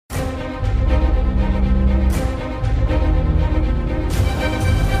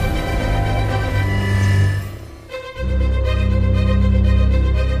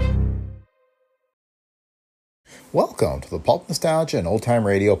Welcome to the Pulp Nostalgia and Old Time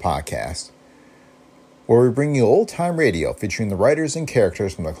Radio podcast, where we bring you old time radio featuring the writers and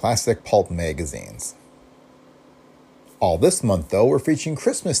characters from the classic pulp magazines. All this month, though, we're featuring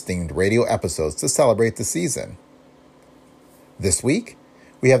Christmas-themed radio episodes to celebrate the season. This week,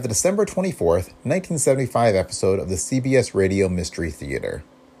 we have the December 24th, 1975 episode of the CBS Radio Mystery Theater.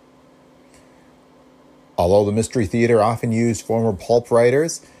 Although the Mystery Theater often used former pulp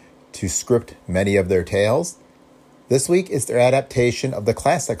writers to script many of their tales, this week is their adaptation of the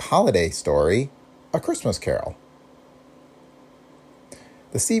classic holiday story, A Christmas Carol.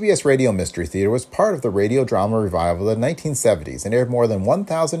 The CBS Radio Mystery Theater was part of the radio drama revival of the 1970s and aired more than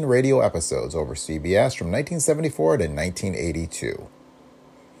 1,000 radio episodes over CBS from 1974 to 1982.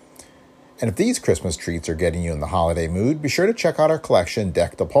 And if these Christmas treats are getting you in the holiday mood, be sure to check out our collection,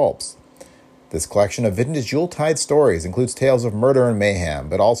 Deck the Pulps. This collection of vintage Yuletide stories includes tales of murder and mayhem,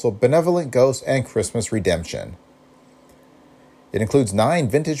 but also benevolent ghosts and Christmas redemption. It includes 9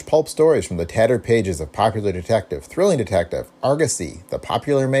 vintage pulp stories from the tattered pages of Popular Detective, Thrilling Detective, Argosy, The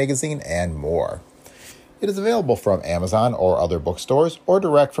Popular Magazine, and more. It is available from Amazon or other bookstores, or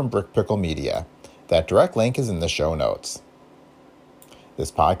direct from Brick Pickle Media. That direct link is in the show notes.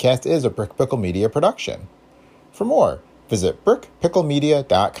 This podcast is a Brick Pickle Media production. For more, visit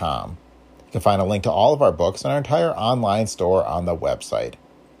brickpicklemedia.com. You can find a link to all of our books and our entire online store on the website.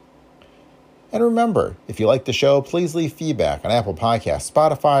 And remember, if you like the show, please leave feedback on Apple Podcasts,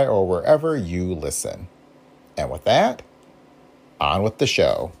 Spotify, or wherever you listen. And with that, on with the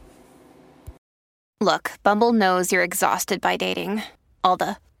show. Look, Bumble knows you're exhausted by dating. All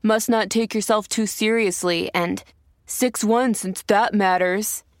the, must not take yourself too seriously, and 6'1" since that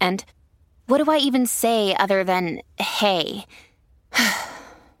matters, and what do I even say other than, hey?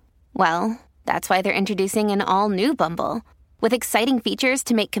 Well, that's why they're introducing an all-new Bumble, with exciting features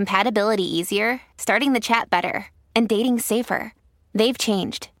to make compatibility easier, starting the chat better, and dating safer. They've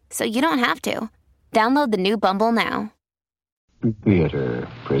changed, so you don't have to. Download the new Bumble now. Theater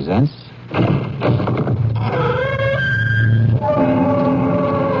presents...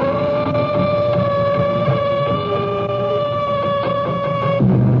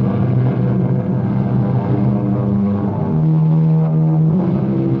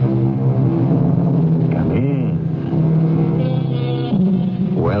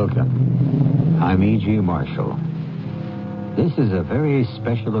 I'm E.G. Marshall. This is a very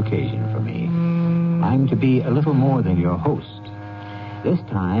special occasion for me. I'm to be a little more than your host. This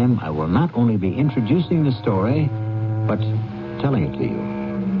time, I will not only be introducing the story, but telling it to you,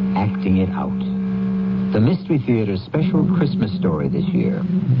 acting it out. The Mystery Theater's special Christmas story this year,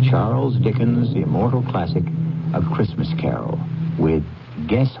 Charles Dickens' immortal classic, A Christmas Carol, with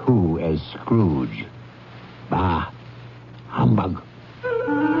Guess Who as Scrooge. Bah, humbug.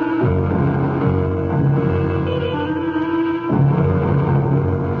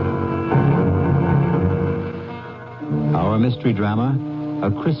 Our mystery drama,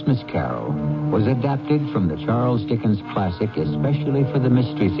 A Christmas Carol, was adapted from the Charles Dickens classic especially for the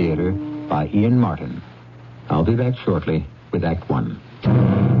Mystery Theater by Ian Martin. I'll be back shortly with Act One.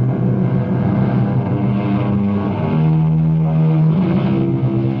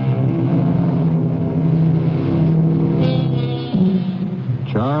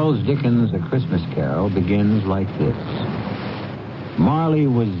 Charles Dickens' A Christmas Carol begins like this. Marley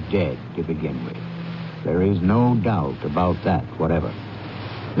was dead to begin with. There is no doubt about that whatever.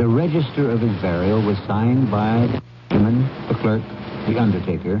 The register of his burial was signed by the clergyman, the clerk, the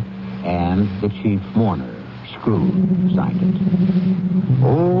undertaker, and the chief mourner. Scrooge signed it.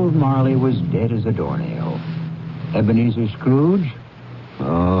 Old Marley was dead as a doornail. Ebenezer Scrooge?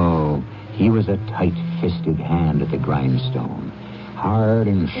 Oh, he was a tight-fisted hand at the grindstone, hard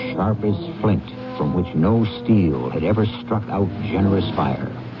and sharp as flint, from which no steel had ever struck out generous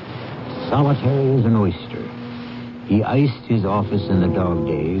fire. Solitary as an oyster. He iced his office in the dog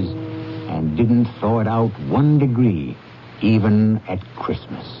days and didn't thaw it out 1 degree, even at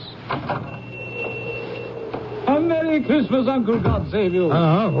Christmas. A Merry Christmas, Uncle. God save you.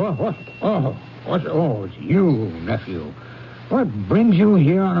 What? Oh, it's you, nephew. What brings you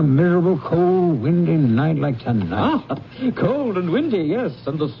here on a miserable, cold, windy night like tonight? Cold and windy, yes,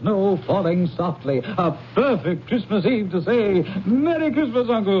 and the snow falling softly. A perfect Christmas Eve to say, Merry Christmas,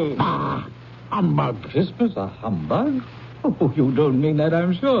 Uncle. Humbug. Christmas a humbug? Oh, you don't mean that,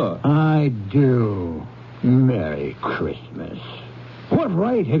 I'm sure. I do. Merry Christmas. What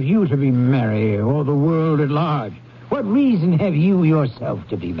right have you to be merry, or the world at large? What reason have you yourself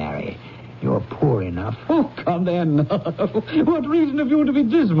to be merry? You're poor enough. Oh, come then. What reason have you to be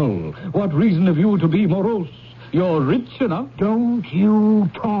dismal? What reason have you to be morose? You're rich enough. Don't you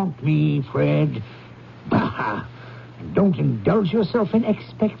taunt me, Fred. Bah! And don't indulge yourself in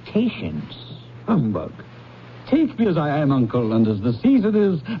expectations. Humbug. Take me as I am, Uncle, and as the season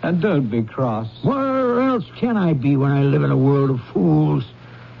is, and don't be cross. Where else can I be when I live in a world of fools?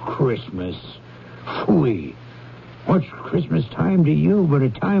 Christmas. Phooey. What's Christmas time to you but a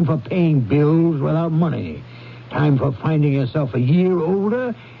time for paying bills without money? Time for finding yourself a year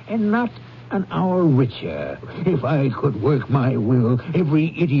older and not an hour richer. If I could work my will,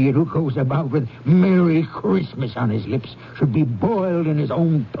 every idiot who goes about with Merry Christmas on his lips should be boiled in his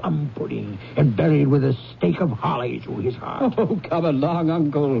own plum pudding and buried with a stake of holly through his heart. Oh, come along,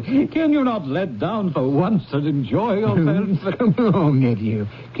 Uncle. Can you not let down for once and enjoy yourself? Come along, nephew.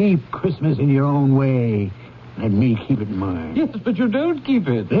 Keep Christmas in your own way. Let me keep it in mine. Yes, but you don't keep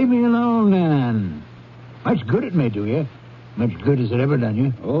it. Leave me alone, then. Much good it may do you. Much good has it ever done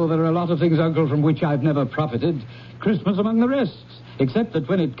you? Oh, there are a lot of things, Uncle, from which I've never profited. Christmas among the rest. Except that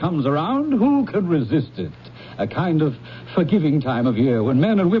when it comes around, who can resist it? A kind of forgiving time of year when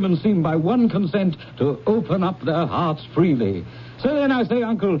men and women seem by one consent to open up their hearts freely. So then I say,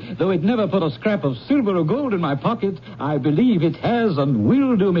 Uncle, though it never put a scrap of silver or gold in my pocket, I believe it has and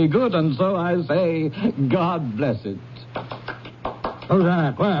will do me good, and so I say, God bless it. Who's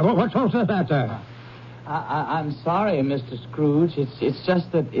that? What's all that there? I'm sorry, Mr. Scrooge. It's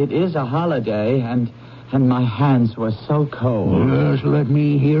just that it is a holiday, and my hands were so cold. Just let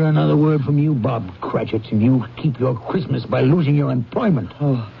me hear another word from you, Bob Cratchit, and you keep your Christmas by losing your employment.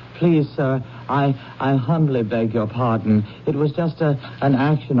 Oh, please, sir, I humbly beg your pardon. It was just an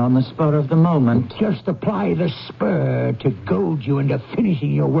action on the spur of the moment. Just apply the spur to goad you into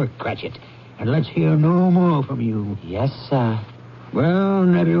finishing your work, Cratchit, and let's hear no more from you. Yes, sir. Well,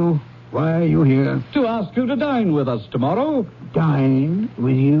 nephew, why are you here? To ask you to dine with us tomorrow. Dine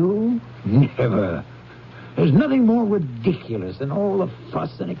with you? Never. There's nothing more ridiculous than all the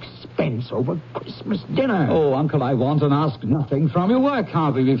fuss and expense over Christmas dinner. Oh, Uncle, I want and ask nothing from you. Why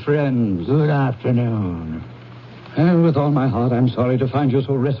can't we be friends? Good afternoon. And with all my heart, I'm sorry to find you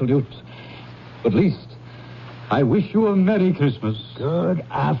so resolute. But at least, I wish you a Merry Christmas. Good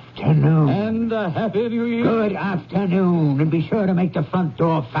afternoon. And a Happy New Year. Good afternoon. And be sure to make the front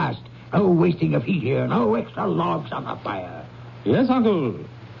door fast. No wasting of heat here. No extra logs on the fire. Yes, Uncle.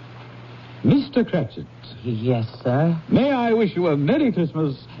 Mr. Cratchit. Yes, sir. May I wish you a Merry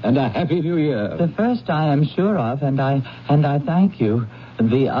Christmas and a Happy New Year. The first I am sure of, and I thank you.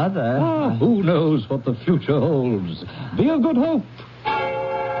 The other... who knows what the future holds. Be of good hope.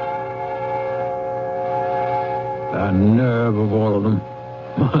 The nerve of all of them.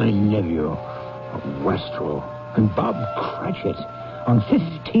 My nephew, a wastrel, and Bob Cratchit on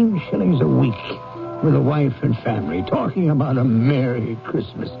 15 shillings a week with a wife and family talking about a Merry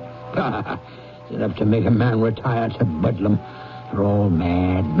Christmas. It's enough to make a man retire to Bedlam. They're all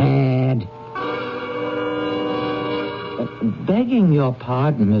mad. Begging your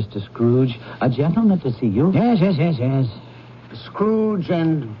pardon, Mr. Scrooge, a gentleman to see you. Yes. Scrooge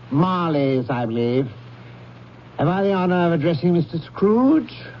and Marley's, I believe. Have I the honor of addressing Mr.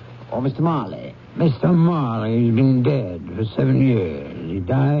 Scrooge or Mr. Marley? Mr. Marley's been dead for 7 years. He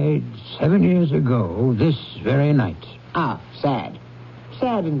died 7 years ago this very night. Ah, sad.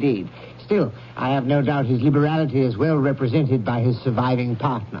 Sad indeed. Still, I have no doubt his liberality is well represented by his surviving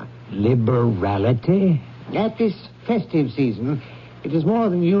partner. Liberality? At this festive season, it is more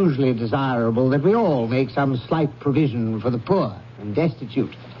than usually desirable that we all make some slight provision for the poor and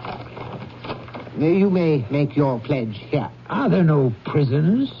destitute. You may make your pledge here. Are there no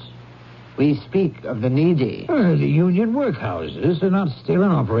prisons? We speak of the needy. The union workhouses are not still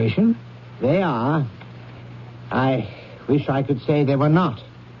in operation. They are. I wish I could say they were not.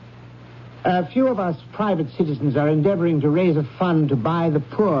 A few of us private citizens are endeavoring to raise a fund to buy the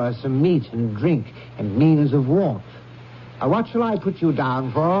poor some meat and drink and means of warmth. What shall I put you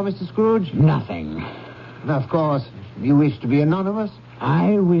down for, Mr. Scrooge? Nothing. Of course, you wish to be anonymous?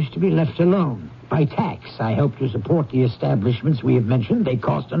 I wish to be left alone. By tax, I help to support the establishments we have mentioned. They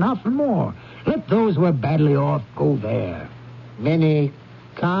cost enough and more. Let those who are badly off go there. Many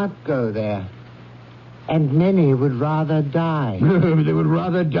can't go there. And many would rather die. They would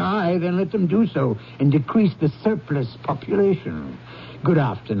rather die than let them do so and decrease the surplus population. Good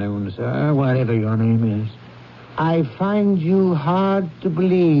afternoon, sir, whatever your name is. I find you hard to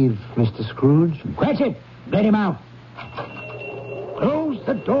believe, Mr. Scrooge. Cratchit, let him out. Close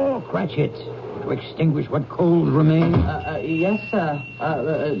the door, Cratchit, to extinguish what cold remains. Yes, sir.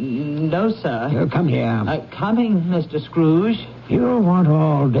 No, sir. Come here. Coming, Mr. Scrooge. You'll want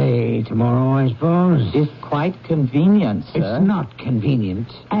all day tomorrow, I suppose. If quite convenient, sir. It's not convenient,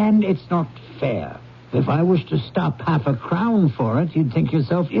 and it's not fair. If I was to stop half a crown for it, you'd think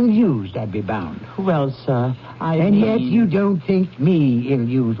yourself ill-used, I'd be bound. Well, sir, And yet you don't think me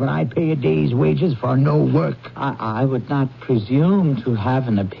ill-used when I pay a day's wages for no work. I would not presume to have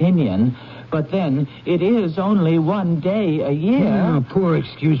an opinion, but then it is only one day a year. Yeah, poor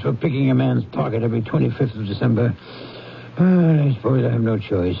excuse for picking a man's pocket every 25th of December. I suppose I have no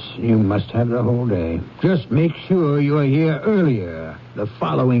choice. You must have the whole day. Just make sure you are here earlier the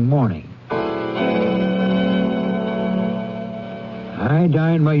following morning. I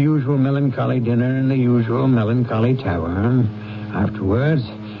dined my usual melancholy dinner in the usual melancholy tavern. Afterwards,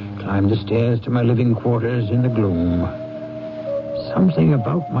 climbed the stairs to my living quarters in the gloom. Something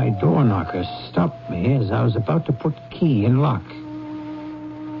about my door knocker stopped me as I was about to put key in lock.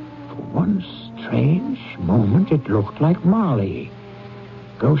 For one strange moment, it looked like Marley.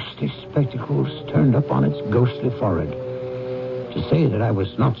 Ghostly spectacles turned up on its ghostly forehead. To say that I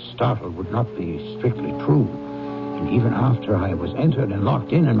was not startled would not be strictly true. And even after I was entered and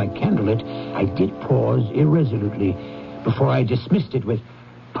locked in and my candle lit, I did pause irresolutely before I dismissed it with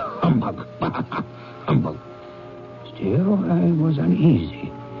humbug. Humbug. Still, I was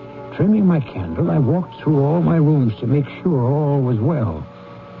uneasy. Trimming my candle, I walked through all my rooms to make sure all was well.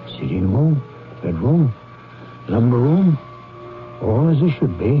 Sitting room, bedroom, lumber room, all as it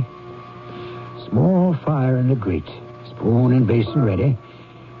should be. Small fire in the grate, spoon and basin ready,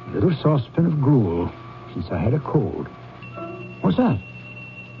 little saucepan of gruel, since I had a cold. What's that?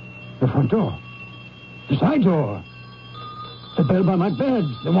 The front door. The side door. The bell by my bed.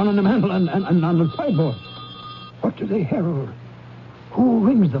 The one on the mantel and on the sideboard. What do they herald? Who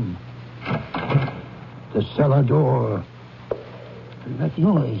rings them? The cellar door. And that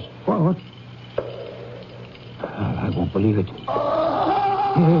noise. What? I won't believe it. Here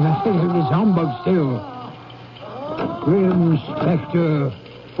is humbug still. Grim Spectre,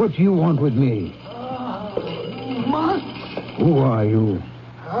 what do you want with me? Who are you?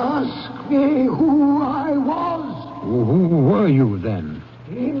 Ask me who I was. Who were you, then?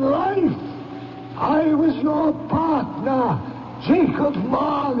 In life, I was your partner, Jacob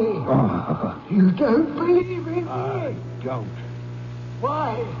Marley. You don't believe in me? I don't.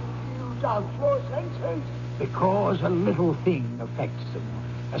 Why do you doubt your senses? Because a little thing affects them.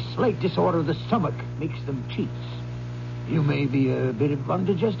 A slight disorder of the stomach makes them cheats. You may be a bit of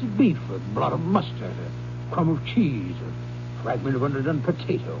undigested beef, a blot of mustard, a crumb of cheese, a fragment of underdone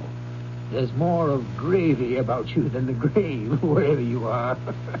potato. There's more of gravy about you than the grave, wherever you are.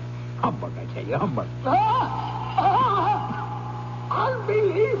 Humbug, I tell you, humbug.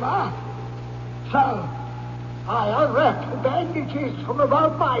 Unbeliever! So, I unwrapped the bandages from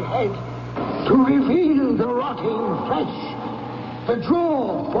about my head to reveal the rotting flesh, the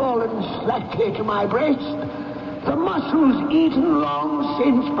jaw fallen slackly to my breast, the muscles eaten long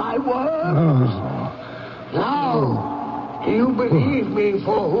since by worms. Now, do you believe me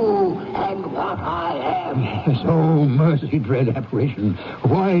for who and what I am? Yes, oh, mercy, dread apparition.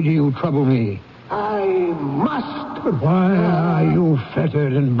 Why do you trouble me? I must. But why are you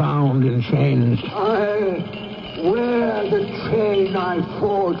fettered and bound in chains? I wear the chain I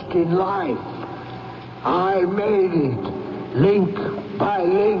forged in life. I made it, link by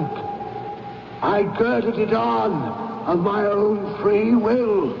link. I girded it on of my own free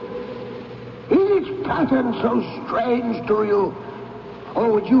will. Is its pattern so strange to you?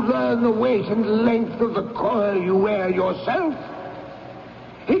 Or would you learn the weight and length of the coil you wear yourself?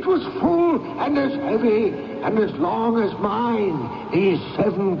 It was full and as heavy and as long as mine these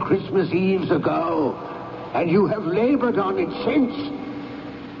 7 Christmas Eves ago. And you have labored on it since.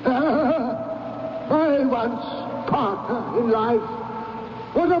 My once partner in life.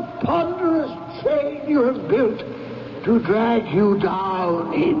 What a ponderous chain you have built to drag you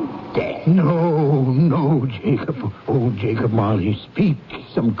down in death. No, Jacob. Oh, Jacob Marley, speak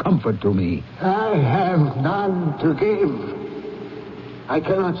some comfort to me. I have none to give. I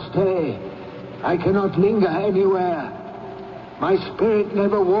cannot stay. I cannot linger anywhere. My spirit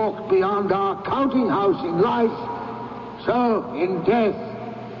never walked beyond our counting house in life. So, in death,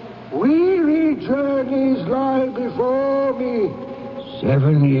 weary journeys lie before me.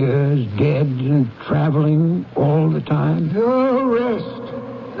 7 years dead and traveling all the time? No rest,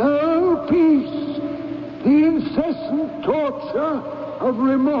 no peace, the incessant torture of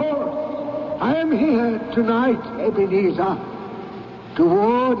remorse. I am here tonight, Ebenezer, to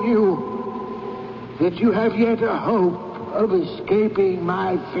warn you that you have yet a hope of escaping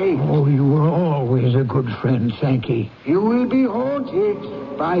my fate. Oh, you were always a good friend, Sankey. You will be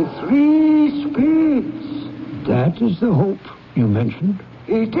haunted by 3 spirits. That is the hope you mentioned?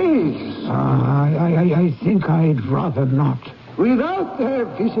 It is. I think I'd rather not. Without their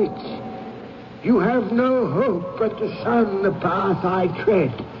visits, you have no hope but to shun the path I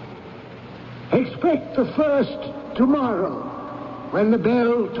tread. Expect the first tomorrow, when the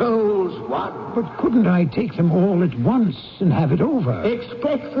bell tolls 1. But couldn't I take them all at once and have it over?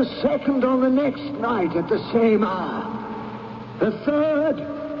 Expect the second on the next night at the same hour. The third,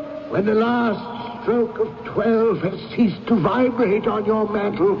 when the last stroke of 12 has ceased to vibrate on your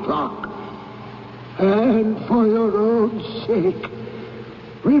mantle clock. And for your own sake,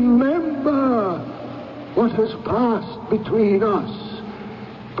 remember what has passed between us.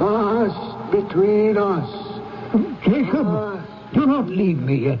 Passed between us. Jacob, do not leave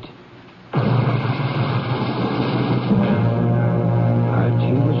me yet.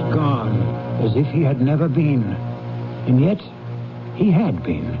 Archie was gone, as if he had never been. And yet, he had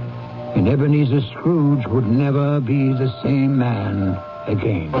been. And Ebenezer Scrooge would never be the same man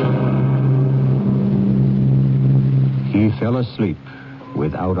again. He fell asleep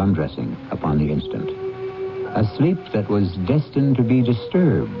without undressing upon the instant. A sleep that was destined to be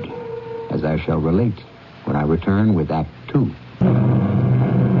disturbed, as I shall relate when I return with Act 2.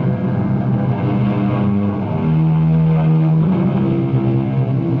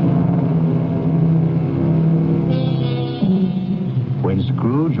 When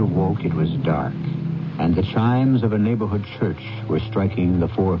Scrooge awoke, it was dark, and the chimes of a neighborhood church were striking the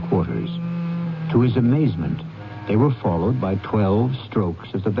 4 quarters. To his amazement, they were followed by 12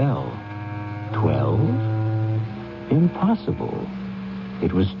 strokes of the bell. 12? Impossible.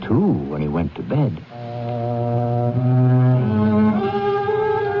 It was 2 when he went to bed.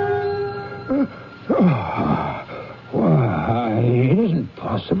 Why, it isn't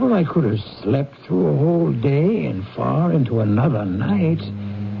possible I could have slept through a whole day and far into another night.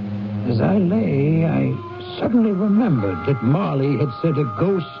 As I lay, I suddenly remembered that Marley had said a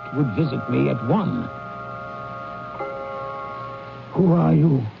ghost would visit me at 1. Who are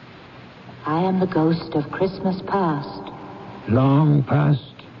you? I am the ghost of Christmas past. Long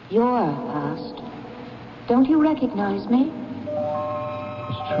past? Your past. Don't you recognize me?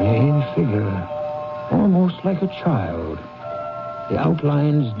 A strange figure, almost like a child. The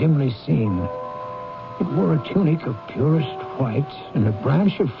outlines dimly seen. It wore a tunic of purest white and a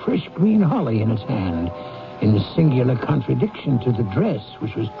branch of fresh green holly in its hand, in singular contradiction to the dress,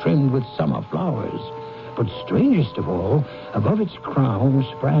 which was trimmed with summer flowers. But strangest of all, above its crown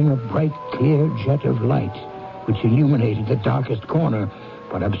sprang a bright, clear jet of light, which illuminated the darkest corner,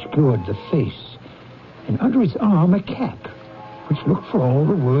 but obscured the face. And under its arm, a cap, which looked for all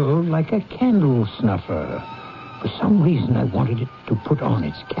the world like a candle snuffer. For some reason, I wanted it to put on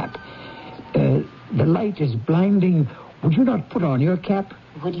its cap. The light is blinding. Would you not put on your cap?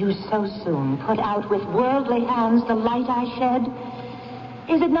 Would you so soon put out with worldly hands the light I shed?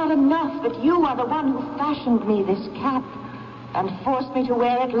 Is it not enough that you are the one who fashioned me this cap and forced me to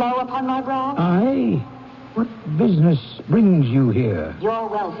wear it low upon my brow? I? What business brings you here? Your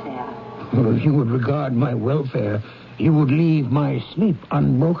welfare. Well, if you would regard my welfare, you would leave my sleep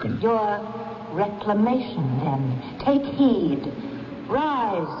unbroken. Your reclamation, then. Take heed.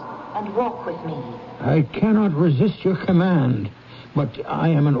 Rise and walk with me. I cannot resist your command, but I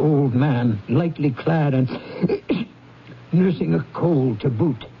am an old man, lightly clad and nursing a cold to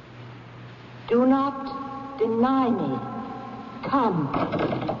boot. Do not deny me. Come.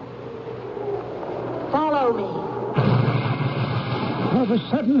 Follow me. All of a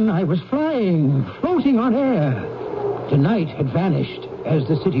sudden, I was flying, floating on air. The night had vanished as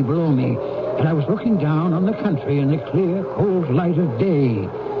the city below me, and I was looking down on the country in the clear, cold light of day,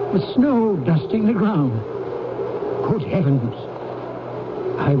 with snow dusting the ground. Good heavens!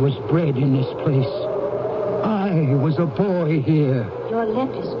 I was bred in this place. I was a boy here. Your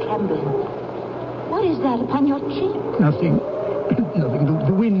lip is trembling. What is that upon your cheek? Nothing. Nothing.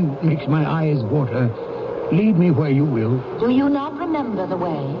 The wind makes my eyes water. Lead me where you will. Do you not remember the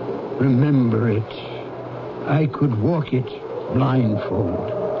way? Remember it. I could walk it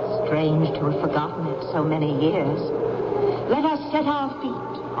blindfold. Strange to have forgotten it so many years. Let us set our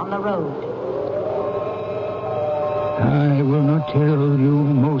feet on the road. I will not tell you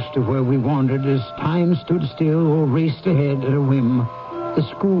most of where we wandered as time stood still or raced ahead at a whim. The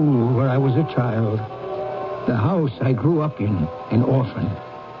school where I was a child. The house I grew up in, an orphan.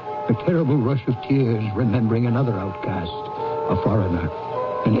 A terrible rush of tears remembering another outcast, a foreigner,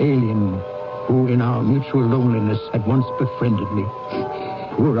 an alien who in our mutual loneliness had once befriended me.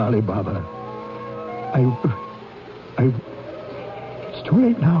 Poor Ali Baba. It's too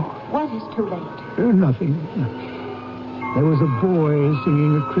late now. What is too late? Nothing. There was a boy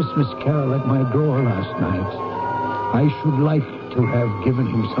singing a Christmas carol at my door last night. I should like to have given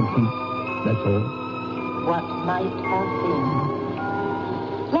him something, that's all. What might have been.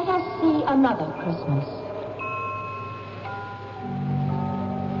 Let us see another Christmas.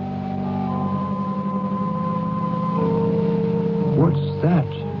 What's that?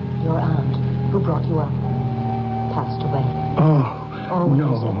 Your aunt, who brought you up, passed away. Oh,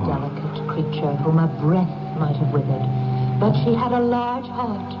 no. Always a delicate creature whom a breath might have withered. But she had a large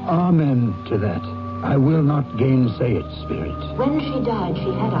heart. Amen to that. I will not gainsay it, Spirit. When she died,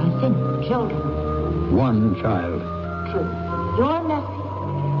 she had, I think, children. One child. True. Your nephew.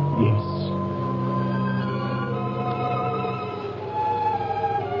 Yes.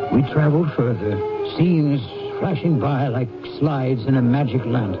 We traveled further, scenes flashing by like slides in a magic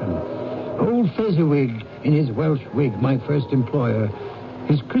lantern. Old Fezziwig in his Welsh wig, my first employer.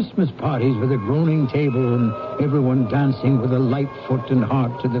 His Christmas parties with a groaning table and everyone dancing with a light foot and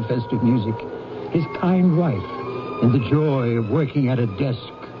heart to the festive music. His kind wife and the joy of working at a desk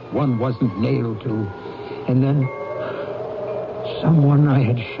one wasn't nailed to. And then someone I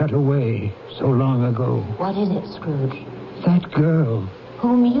had shut away so long ago. What is it, Scrooge? That girl.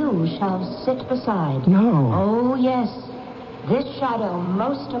 Whom you shall sit beside. No. Oh, yes. This shadow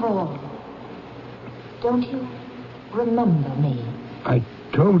most of all. Don't you remember me? I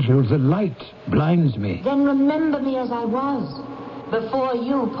told you the light blinds me. Then remember me as I was, before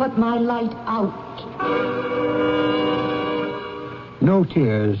you put my light out. No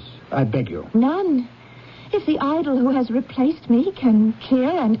tears, I beg you. None. If the idol who has replaced me can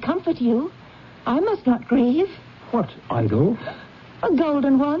cheer and comfort you, I must not grieve. What idol? A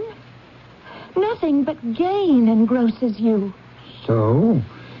golden one. Nothing but gain engrosses you. So,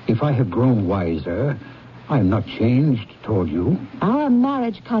 if I have grown wiser, I am not changed toward you. Our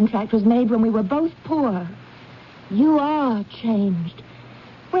marriage contract was made when we were both poor. You are changed.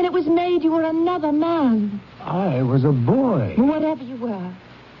 When it was made, you were another man. I was a boy. Whatever you were,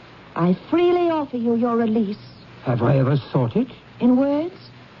 I freely offer you your release. Have I ever sought it? In words?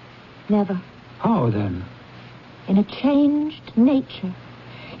 Never. How then? In a changed nature.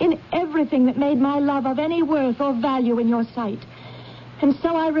 In everything that made my love of any worth or value in your sight. And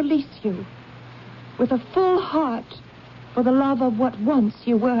so I release you with a full heart for the love of what once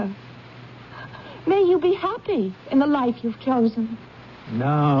you were. May you be happy in the life you've chosen.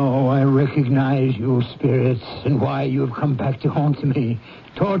 Now I recognize you, spirits, and why you have come back to haunt me.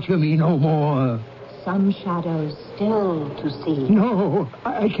 Torture me no more. Some shadows still to see. No,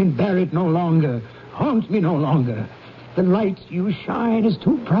 I can bear it no longer. Haunt me no longer. The light you shine is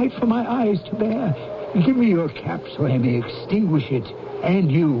too bright for my eyes to bear. Give me your cap so I may extinguish it, and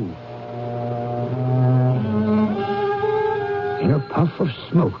you. In a puff of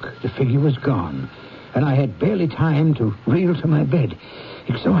smoke, the figure was gone, and I had barely time to reel to my bed,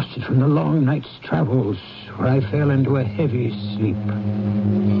 exhausted from the long night's travels, where I fell into a heavy sleep.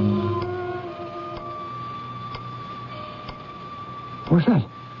 What's that?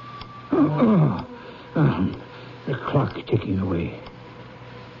 The clock ticking away.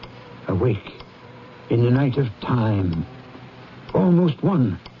 Awake in the night of time. Almost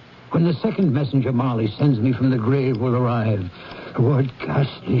one. When the second messenger Marley sends me from the grave will arrive. What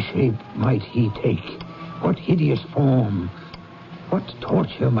ghastly shape might he take? What hideous form? What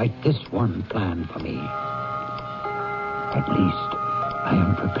torture might this one plan for me? At least I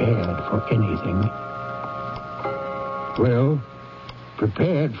am prepared for anything. Well,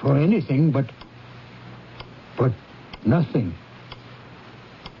 prepared for anything, but nothing.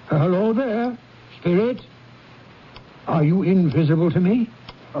 Hello there, spirit. Are you invisible to me?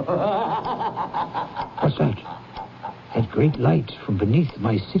 What's that? That great light from beneath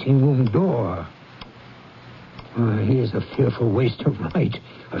my sitting room door. Here's a fearful waste of light,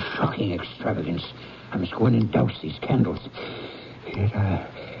 a shocking extravagance. I must go in and douse these candles. Yet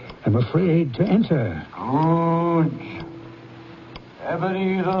I'm afraid to enter. Scrooge.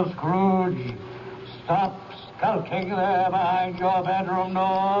 Ebenezer Scrooge. Stop skulking there behind your bedroom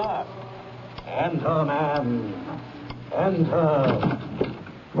door. Enter, man. Enter.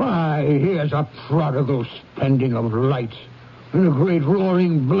 Why, here's a prodigal spending of light. In a great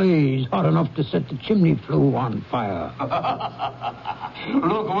roaring blaze, hot enough to set the chimney flue on fire.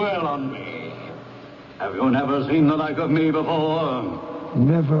 Look well on me. Have you never seen the like of me before?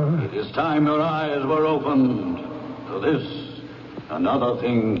 Never. It is time your eyes were opened to this and other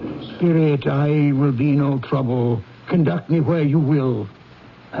things. Spirit, I will be no trouble. Conduct me where you will.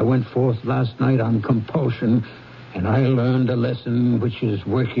 I went forth last night on compulsion, and I learned a lesson which is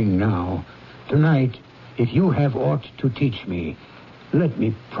working now. Tonight, if you have aught to teach me, let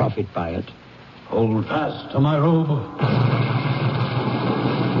me profit by it. Hold fast to my robe.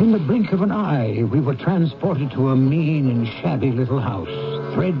 In the blink of an eye, we were transported to a mean and shabby little house,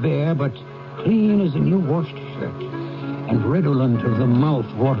 threadbare but clean as a new washed shirt. and redolent of the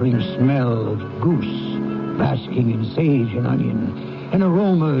mouth-watering smell of goose, basking in sage and onion, and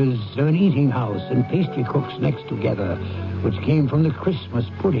aromas of an eating house and pastry cooks next together, which came from the Christmas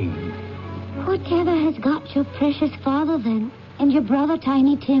pudding. Whatever has got your precious father, then, and your brother,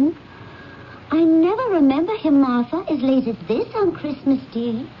 Tiny Tim? I never remember him, Martha, as late as this on Christmas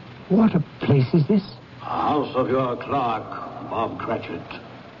Day. What a place is this? House of your clerk, Bob Cratchit.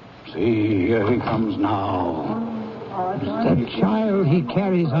 See, here he comes now. That child he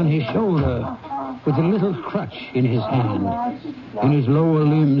carries on his shoulder with a little crutch in his hand, and his lower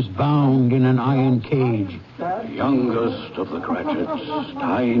limbs bound in an iron cage. Youngest of the Cratchits,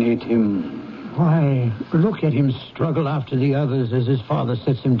 Tiny Tim. Why, look at him struggle after the others as his father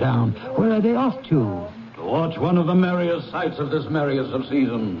sets him down. Where are they off to? To watch one of the merriest sights of this merriest of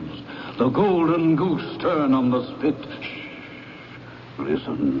seasons. The golden goose turn on the spit. Shh.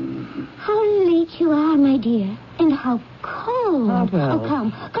 Listen. How late you are, my dear, and how cold.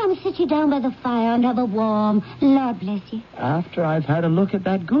 Come, sit you down by the fire and have a warm. Lord bless you. After I've had a look at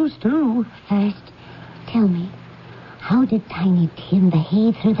that goose, too. First, tell me, how did Tiny Tim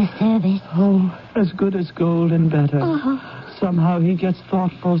behave through the service? Oh, as good as gold and better. Oh. Somehow he gets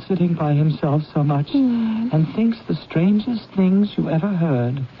thoughtful sitting by himself so much and thinks the strangest things you ever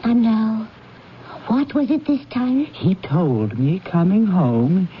heard. And now, what was it this time? He told me coming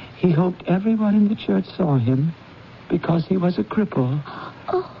home he hoped everyone in the church saw him because he was a cripple.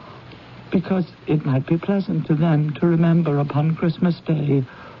 Oh. Because it might be pleasant to them to remember upon Christmas Day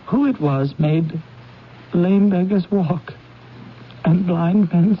who it was made lame beggars walk and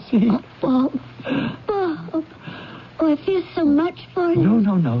blind men see. Oh, I feel so much for you.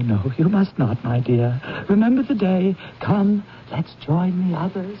 No. You must not, my dear. Remember the day. Come, let's join the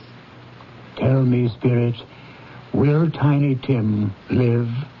others. Tell me, Spirit, will Tiny Tim live?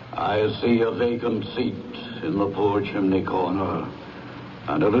 I see a vacant seat in the poor chimney corner,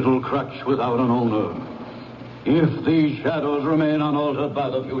 and a little crutch without an owner. If these shadows remain unaltered by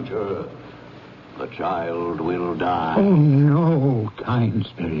the future, the child will die. Oh, no, kind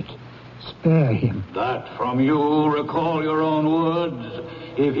Spirit. Spare him. That from you recall your own words.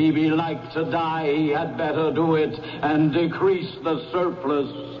 If he be like to die, he had better do it and decrease the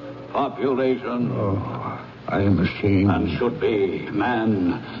surplus population. Oh, I am ashamed. And should be.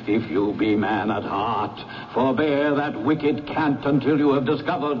 Man, if you be man at heart, forbear that wicked cant until you have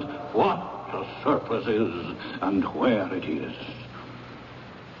discovered what the surplus is and where it is.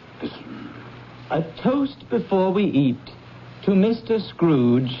 Listen. A toast before we eat to Mr.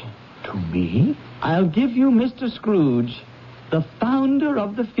 Scrooge. To me? I'll give you Mr. Scrooge, the founder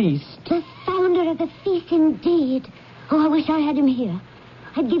of the feast. The founder of the feast, indeed. Oh, I wish I had him here.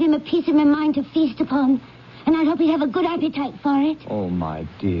 I'd give him a piece of my mind to feast upon, and I'd hope he'd have a good appetite for it. Oh, my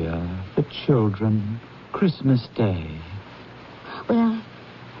dear, the children, Christmas Day. Well,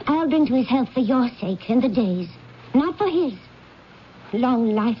 I'll drink to his health for your sake and the day's, not for his.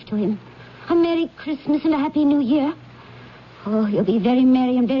 Long life to him. A Merry Christmas and a Happy New Year. Oh, you'll be very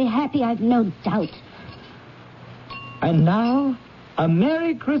merry and very happy, I've no doubt. And now, a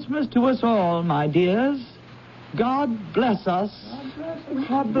Merry Christmas to us all, my dears. God bless us.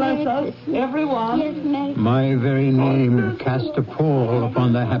 God bless us, everyone. Yes, Merry. My very name cast a pall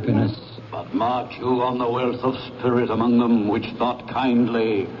upon the happiness. But mark you on the wealth of spirit among them, which thought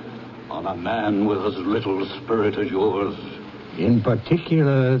kindly on a man with as little spirit as yours. In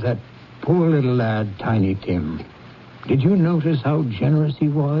particular, that poor little lad, Tiny Tim. Did you notice how generous he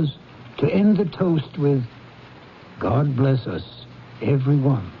was to end the toast with, God bless us,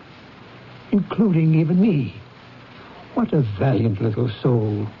 everyone, including even me? What a valiant little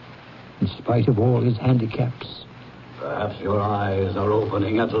soul, in spite of all his handicaps. Perhaps your eyes are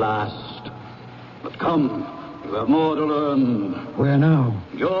opening at last. But come, you have more to learn. Where now?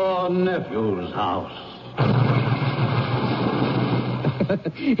 Your nephew's house.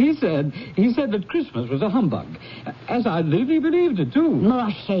 He said that Christmas was a humbug. As I live, he believed it, too. More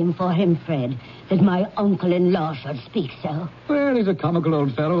shame for him, Fred, that my uncle-in-law should speak so. Well, he's a comical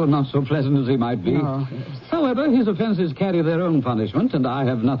old fellow and not so pleasant as he might be. Oh, yes. However, his offenses carry their own punishment, and I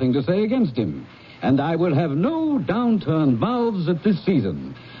have nothing to say against him. And I will have no downturned mouths at this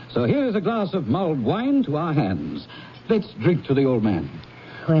season. So here is a glass of mulled wine to our hands. Let's drink to the old man.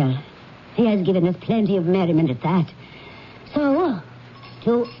 Well, he has given us plenty of merriment at that. So,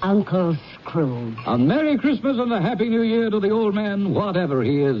 to Uncle Scrooge. A Merry Christmas and a Happy New Year to the old man, whatever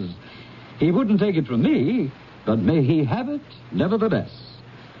he is. He wouldn't take it from me, but may he have it nevertheless.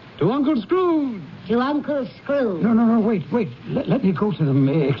 To Uncle Scrooge. To Uncle Scrooge. No, wait. Let me go to them.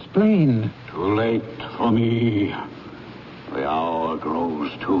 Explain. Too late for me. The hour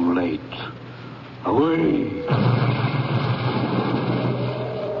grows too late. Away.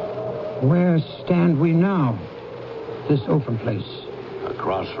 Where stand we now? This open place. A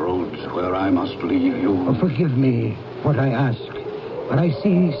crossroads where I must leave you. Oh, forgive me what I ask, but I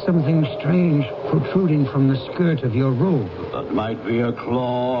see something strange protruding from the skirt of your robe. That might be a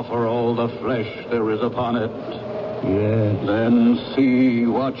claw for all the flesh there is upon it. Yes. Then see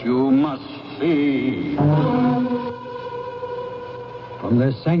what you must see. From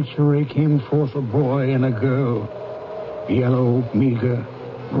the sanctuary came forth a boy and a girl. Yellow, meager,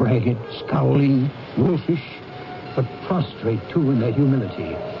 ragged, scowling, wolfish, but prostrate, too, in their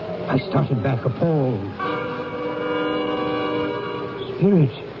humility. I started back appalled.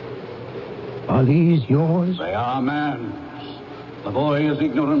 Spirit, are these yours? They are man's. The boy is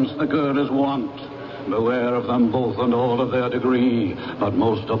ignorance, the girl is want. Beware of them both and all of their degree, but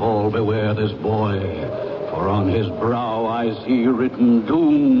most of all beware this boy, for on his brow I see written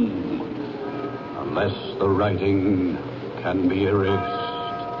doom, unless the writing can be erased.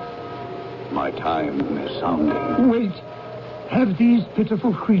 My time is sounding. Wait. Have these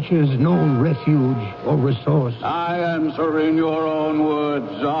pitiful creatures no refuge or resource? I answer in your own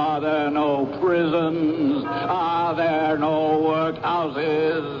words. Are there no prisons? Are there no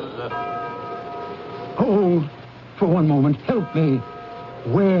workhouses? Hold for one moment. Help me.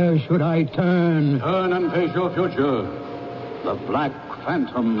 Where should I turn? Turn and face your future. The black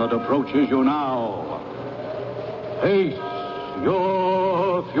phantom that approaches you now. Face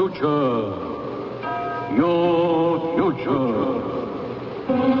your future. Your future.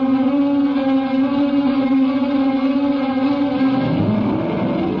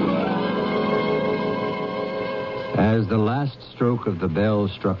 As the last stroke of the bell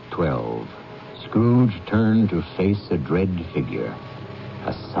struck 12, Scrooge turned to face a dread figure,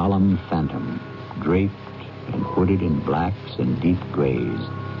 a solemn phantom, draped and hooded in blacks and deep grays,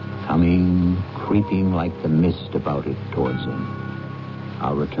 coming, creeping like the mist about it towards him.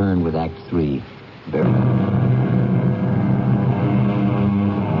 I'll return with Act 3 very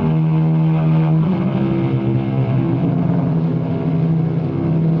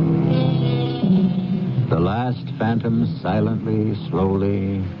The last phantom silently,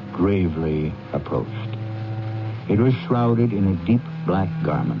 slowly, gravely approached. It was shrouded in a deep black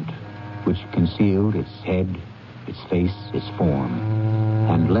garment, which concealed its head, its face, its form,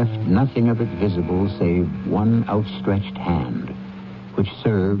 and left nothing of it visible save one outstretched hand, which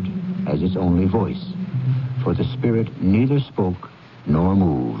served as its only voice, for the spirit neither spoke nor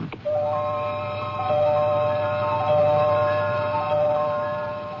moved.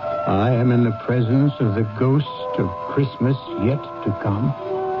 I am in the presence of the ghost of Christmas yet to come.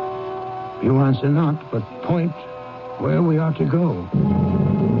 You answer not, but point where we are to go.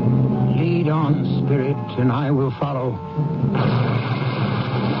 Lead on, Spirit, and I will follow.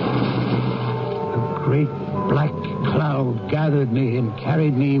 A great black cloud gathered me and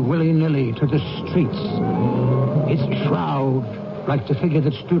carried me willy-nilly to the streets. Its shroud, like the figure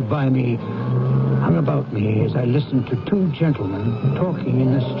that stood by me, hung about me as I listened to two gentlemen talking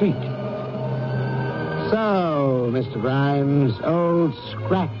in the street. So, Mr. Grimes, old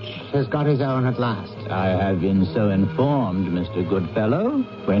Scratch has got his own at last. I have been so informed, Mr. Goodfellow.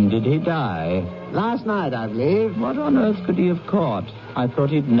 When did he die? Last night, I believe. What on earth could he have caught? I thought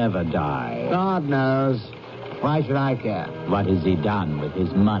he'd never die. God knows. Why should I care? What has he done with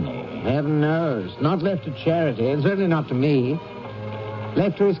his money? Heaven knows. Not left to charity, and certainly not to me.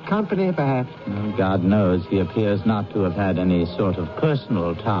 Left to his company, perhaps. Well, God knows he appears not to have had any sort of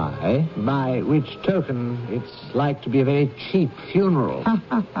personal tie. By which token, it's like to be a very cheap funeral.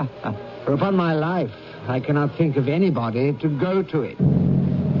 For upon my life, I cannot think of anybody to go to it.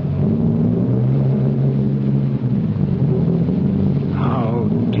 How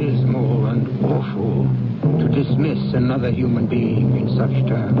dismal and awful to dismiss another human being in such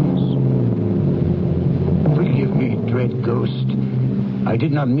terms. Forgive me, dread ghost. I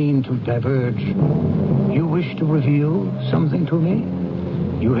did not mean to diverge. You wish to reveal something to me?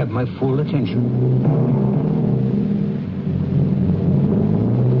 You have my full attention.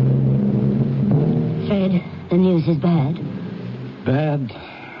 Fred, the news is bad. Bad?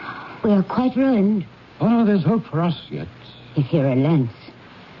 We are quite ruined. Oh, no, there's hope for us yet. If he relents.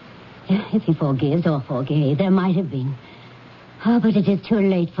 If he forgives or forgave, there might have been. Oh, but it is too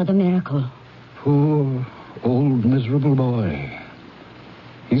late for the miracle. Poor, old, miserable boy.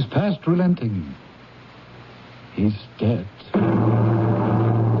 He's past relenting. He's dead.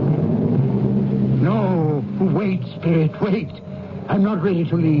 No, wait, Spirit, wait. I'm not ready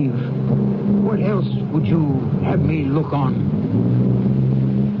to leave. What else would you have me look on?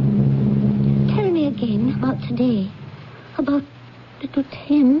 Tell me again about today. About little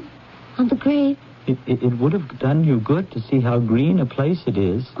Tim on the grave. It would have done you good to see how green a place it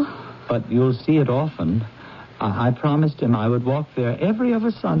is, but you'll see it often. I promised him I would walk there every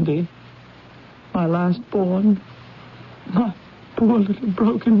other Sunday. My last born. My poor little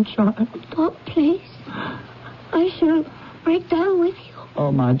broken child. Oh, please. I shall break down with you.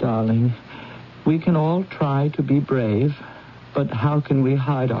 Oh, my darling. We can all try to be brave, but how can we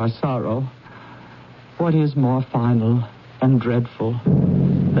hide our sorrow? What is more final and dreadful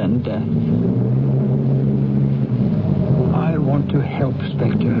than death? I want to help,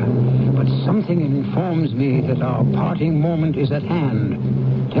 Spectre, but something informs me that our parting moment is at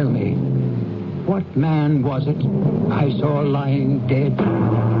hand. Tell me, what man was it I saw lying dead?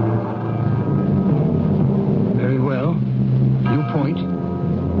 Very well. You point.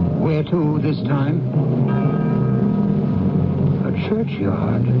 Where to this time? A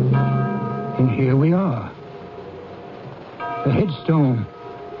churchyard. And here we are. The headstone.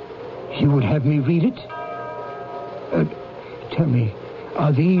 You would have me read it? Tell me,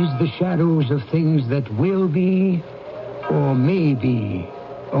 are these the shadows of things that will be or may be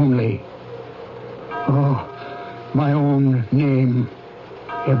only? Oh, my own name,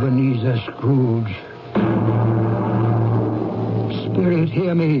 Ebenezer Scrooge. Spirit,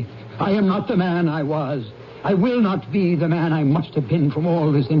 hear me. I am not the man I was. I will not be the man I must have been from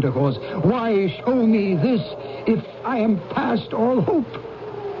all this intercourse. Why show me this if I am past all hope?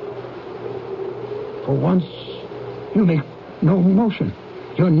 For once, you make no motion.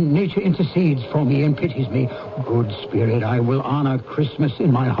 Your nature intercedes for me and pities me. Good Spirit, I will honor Christmas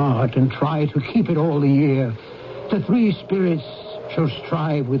in my heart and try to keep it all the year. The three spirits shall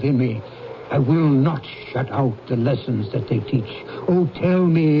strive within me. I will not shut out the lessons that they teach. Oh, tell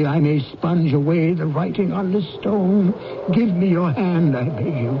me I may sponge away the writing on the stone. Give me your hand, I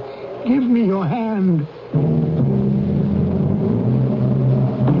beg you. Give me your hand.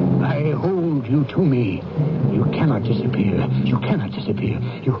 I hold you to me. You cannot disappear. You cannot disappear.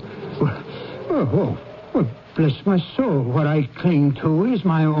 Oh, bless my soul. What I cling to is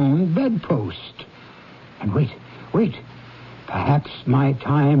my own bedpost. And wait. Perhaps my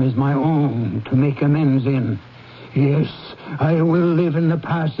time is my own to make amends in. Yes, I will live in the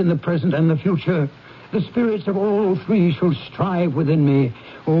past, in the present, and the future. The spirits of all three shall strive within me.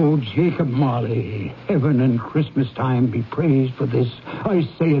 Oh, Jacob Marley, heaven and Christmas time be praised for this. I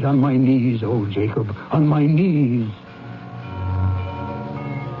say it on my knees, oh, Jacob, on my knees.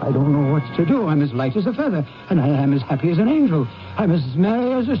 I don't know what to do. I'm as light as a feather, and I am as happy as an angel. I'm as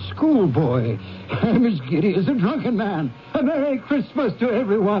merry as a schoolboy. I'm as giddy as a drunken man. A Merry Christmas to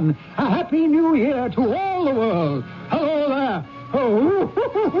everyone. A Happy New Year to all the world. Hello there. Oh,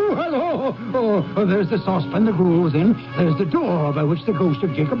 hello. Oh, there's the saucepan the gruel was in. There's the door by which the ghost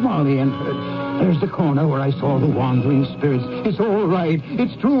of Jacob Marley entered. There's the corner where I saw the wandering spirits. It's all right.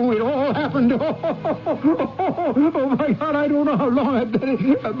 It's true. It all happened. Oh, my God, I don't know how long I've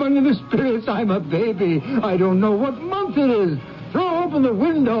been among the spirits. I'm a baby. I don't know what month it is. Throw open the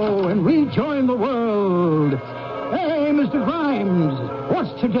window and rejoin the world. Hey, Mr. Grimes,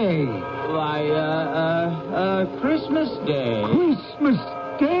 what's today? Why, Christmas Day. Christmas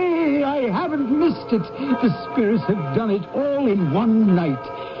Day! I haven't missed it. The spirits have done it all in one night.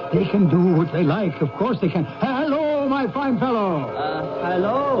 They can do what they like. Of course they can. Hello, my fine fellow.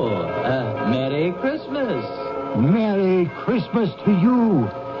 Hello. Merry Christmas. Merry Christmas to you.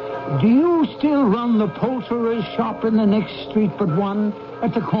 Do you still run the poulterer's shop in the next street but one?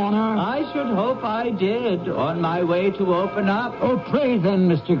 At the corner? I should hope I did, on my way to open up. Oh, pray then,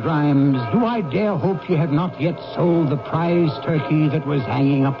 Mr. Grimes, do I dare hope you have not yet sold the prize turkey that was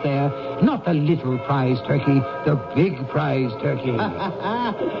hanging up there? Not the little prize turkey, the big prize turkey.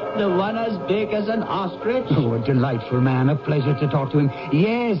 The one as big as an ostrich? Oh, a delightful man, a pleasure to talk to him.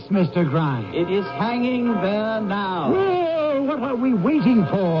 Yes, Mr. Grimes. It is hanging there now. Well, what are we waiting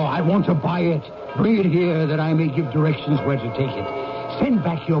for? I want to buy it. Bring it here that I may give directions where to take it. Send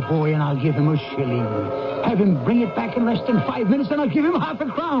back your boy and I'll give him a shilling. Have him bring it back in less than 5 minutes and I'll give him half a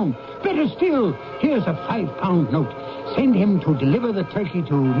crown. Better still, here's a £5 note. Send him to deliver the turkey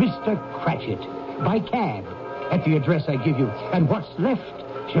to Mr. Cratchit by cab at the address I give you. And what's left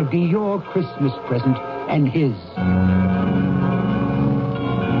shall be your Christmas present and his.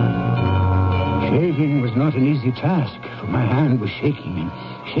 Shaving was not an easy task, for my hand was shaking and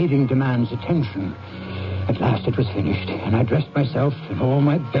shaving demands attention. At last it was finished, and I dressed myself in all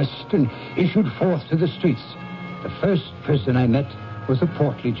my best and issued forth to the streets. The first person I met was a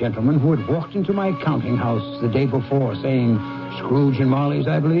portly gentleman who had walked into my counting house the day before, saying, Scrooge and Marley's,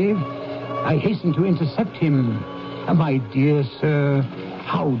 I believe. I hastened to intercept him. My dear sir,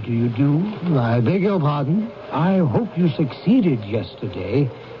 how do you do? I beg your pardon? I hope you succeeded yesterday.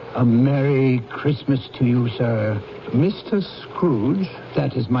 A Merry Christmas to you, sir. Mr. Scrooge,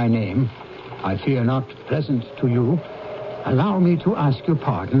 that is my name. I fear not pleasant to you. Allow me to ask your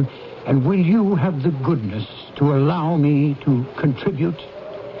pardon, and will you have the goodness to allow me to contribute?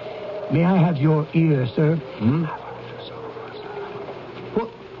 May I have your ear, sir? What?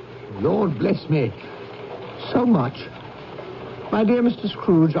 Lord bless me. So much. My dear Mr.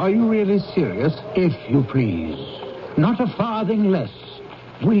 Scrooge, are you really serious? If you please. Not a farthing less.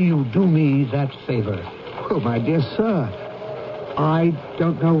 Will you do me that favor? Oh, my dear sir, I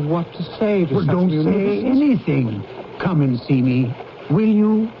don't know what to say to Well, such don't munificence. say anything. Come and see me. Will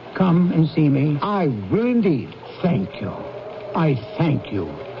you come and see me? I will indeed. Thank you. I thank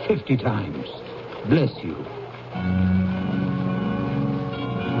you 50 times. Bless you.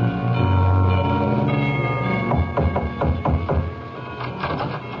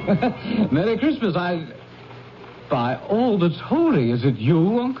 Merry Christmas. By all that's holy, is it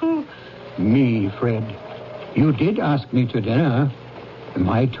you, Uncle? Me, Fred. You did ask me to dinner. Am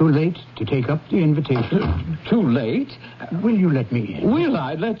I too late to take up the invitation? Too late? Will you let me in? Will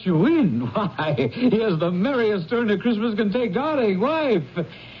I let you in? Why, here's the merriest turn to Christmas can take, darling wife.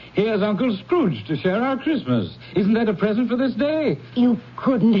 Here's Uncle Scrooge to share our Christmas. Isn't that a present for this day? You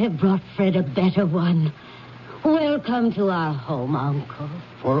couldn't have brought Fred a better one. Welcome to our home, Uncle.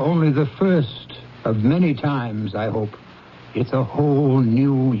 For only the first of many times, I hope. It's a whole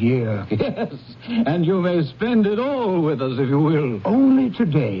new year. Yes, and you may spend it all with us if you will. Only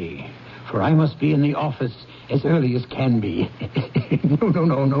today, for I must be in the office as early as can be.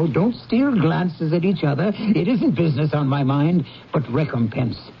 No. Don't steal glances at each other. It isn't business on my mind, but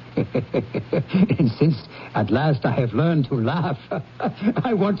recompense. And since at last I have learned to laugh,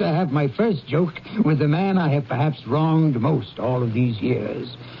 I want to have my first joke with the man I have perhaps wronged most all of these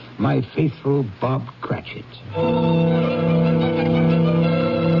years. My faithful Bob Cratchit.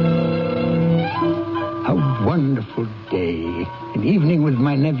 A wonderful day. An evening with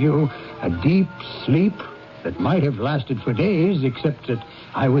my nephew. A deep sleep that might have lasted for days, except that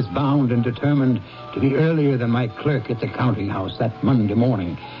I was bound and determined to be earlier than my clerk at the counting house that Monday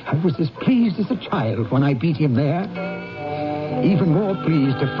morning. I was as pleased as a child when I beat him there. Even more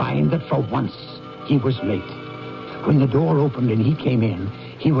pleased to find that for once he was late. When the door opened and he came in,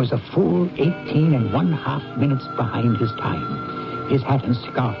 he was a full 18½ minutes behind his time. His hat and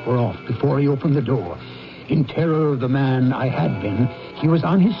scarf were off before he opened the door. In terror of the man I had been, he was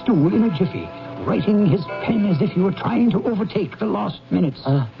on his stool in a jiffy, writing his pen as if he were trying to overtake the lost minutes.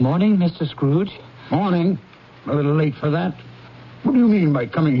 Morning, Mr. Scrooge. Morning. A little late for that. What do you mean by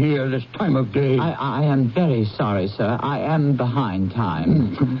coming here this time of day? I am very sorry, sir. I am behind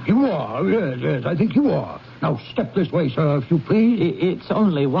time. You are? Yes, I think you are. Now, step this way, sir, if you please. It's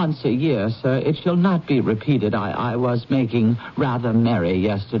only once a year, sir. It shall not be repeated. I was making rather merry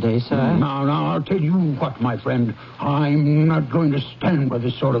yesterday, sir. Now, I'll tell you what, my friend. I'm not going to stand by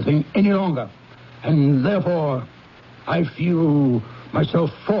this sort of thing any longer. And therefore, I feel myself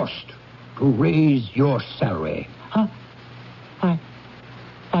forced to raise your salary. Huh?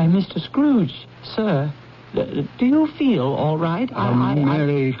 Why, Mr. Scrooge, sir, do you feel all right?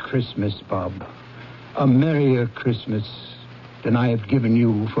 Merry Christmas, Bob. A merrier Christmas than I have given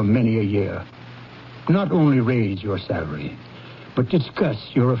you for many a year. Not only raise your salary, but discuss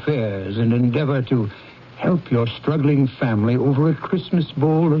your affairs and endeavor to help your struggling family over a Christmas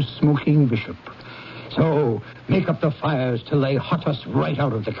bowl of smoking bishop. So, make up the fires till they hot us right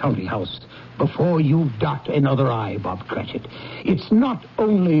out of the counting house before you dot another I, Bob Cratchit. It's not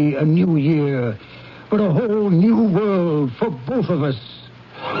only a new year, but a whole new world for both of us.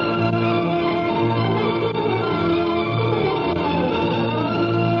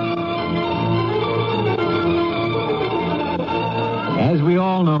 As we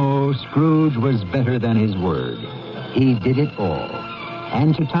all know, Scrooge was better than his word. He did it all.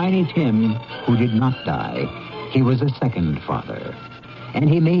 And to Tiny Tim, who did not die, he was a second father. And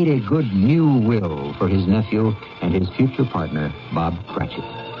he made a good new will for his nephew and his future partner, Bob Cratchit.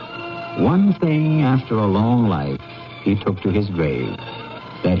 One thing after a long life he took to his grave,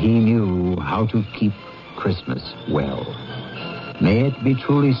 that he knew how to keep Christmas well. May it be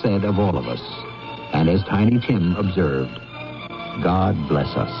truly said of all of us, and as Tiny Tim observed, God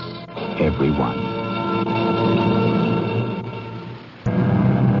bless us, everyone.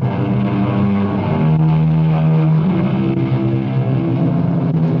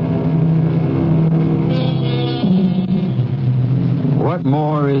 What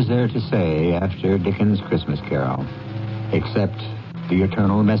more is there to say after Dickens' Christmas Carol, except the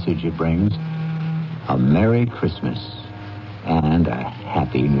eternal message it brings? A Merry Christmas and a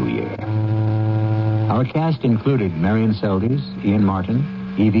Happy New Year. Our cast included Marion Seldes, Ian Martin,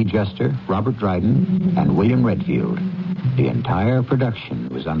 Evie Juster, Robert Dryden, and William Redfield. The entire production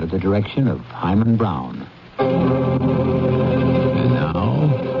was under the direction of Hyman Brown. And now,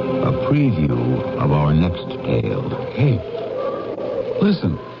 a preview of our next tale. Hey,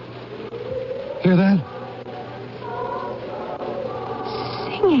 listen. Hear that?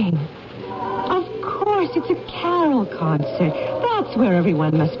 Singing. Of course, it's a carol concert. That's where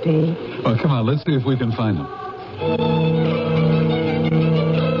everyone must be. Well, come on, let's see if we can find them.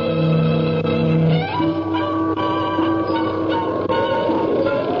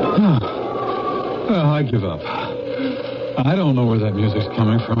 Well, I give up. I don't know where that music's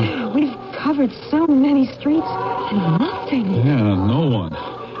coming from. We've covered so many streets and nothing. Yeah, no one.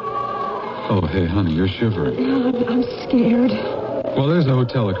 Oh, hey, honey, you're shivering. I'm scared. Well, there's a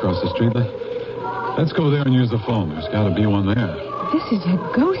hotel across the street. Let's go there and use the phone. There's got to be one there. This is a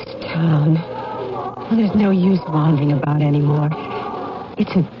ghost town. Well, there's no use wandering about anymore.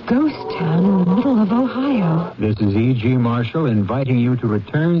 It's a ghost town in the middle of Ohio. This is E.G. Marshall inviting you to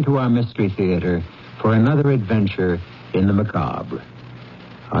return to our Mystery Theater for another adventure in the macabre.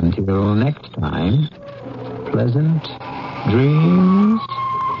 Until next time, pleasant dreams.